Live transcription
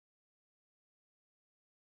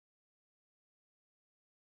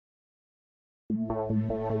Like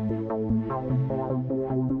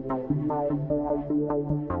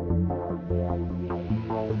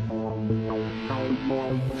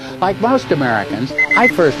most Americans, I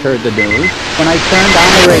first heard the news when I turned on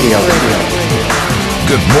the radio.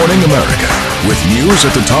 Good morning, America. With news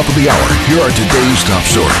at the top of the hour, here are today's top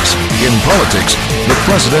stories. In politics, the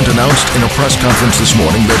president announced in a press conference this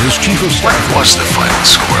morning that his chief of staff... What was the final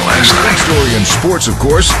score last night? Big story in sports, of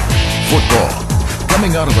course, football.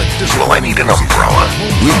 Coming out of a... Well, I need an umbrella.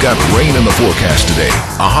 We've got rain in the forecast today.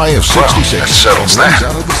 A high of 66. Well, that settles that.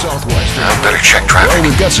 Out of the southwest. I better check traffic. Well,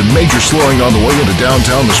 we've got some major slowing on the way into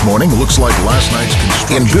downtown this morning. Looks like last night's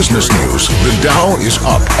construction... In business news, the Dow is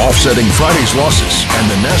up, offsetting Friday's losses. And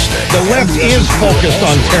the Nasdaq... The left is focused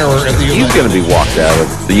on terror at the UN. He's going to be walked out of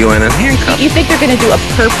the UN in handcuffs. You think they're going to do a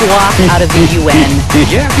perp walk out of the UN?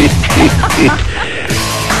 Yeah.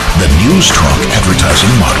 The News Talk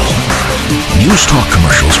advertising model. News Talk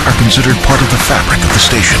commercials are considered part of the fabric of the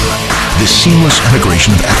station. This seamless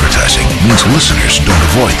integration of advertising means listeners don't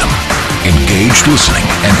avoid them. Engaged listening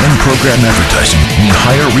and in-program advertising mean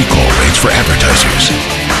higher recall rates for advertisers.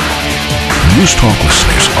 News Talk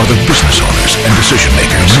listeners are the business owners and decision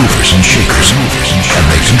makers, movers and shakers, and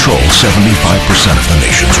they control 75% of the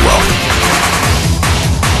nation's wealth.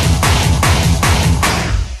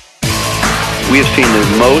 We have seen the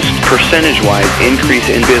most percentage-wise increase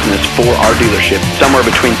in business for our dealership, somewhere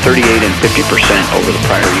between 38 and 50% over the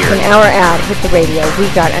prior year. When our ad hit the radio, we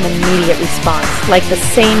got an immediate response, like the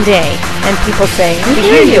same day, and people saying, "We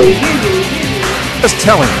hear you." Just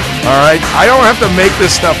telling you, all right? I don't have to make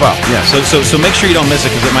this stuff up. Yeah, so make sure you don't miss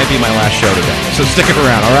it because it might be my last show today. So stick it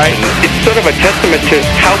around, all right? It's sort of a testament to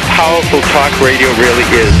how powerful talk radio really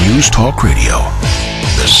is. News Talk Radio,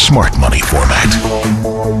 the smart money format.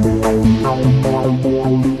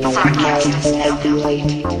 The broadcast is now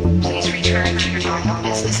complete. Please return to your normal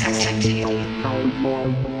business activity.